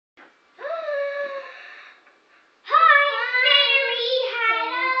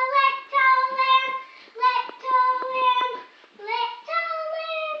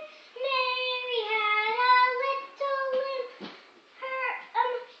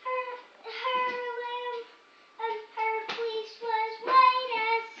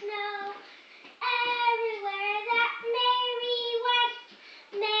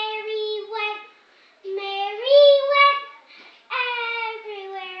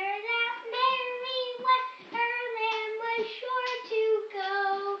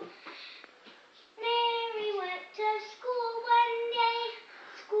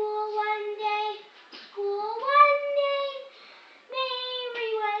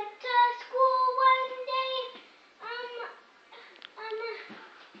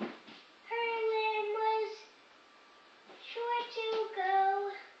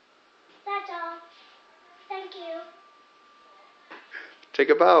Take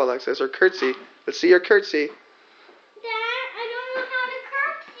a bow, Alexis, or curtsy. Let's see your curtsy. Dad, I don't know how to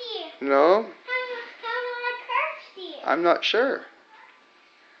curtsy. No? How do I curtsy? I'm not sure.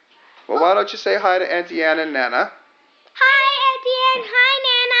 Well, why don't you say hi to Auntie Ann and Nana? Hi, Auntie Ann. Hi,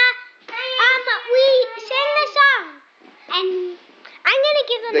 Nana. We sing the song. And I'm going to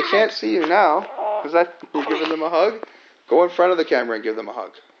give them a hug. They can't see you now. Is that you giving them a hug? Go in front of the camera and give them a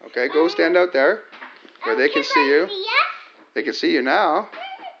hug. Okay, go stand out there where they can see you. They can see you now.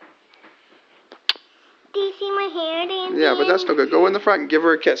 Do you see my hair, Dandy? Yeah, but that's no good. Go in the front and give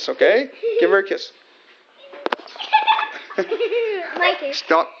her a kiss, okay? Give her a kiss. My kiss.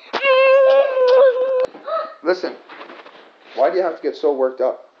 Stop. Listen, why do you have to get so worked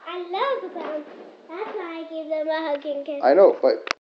up? I love them. That's why I give them a hug and kiss. I know, but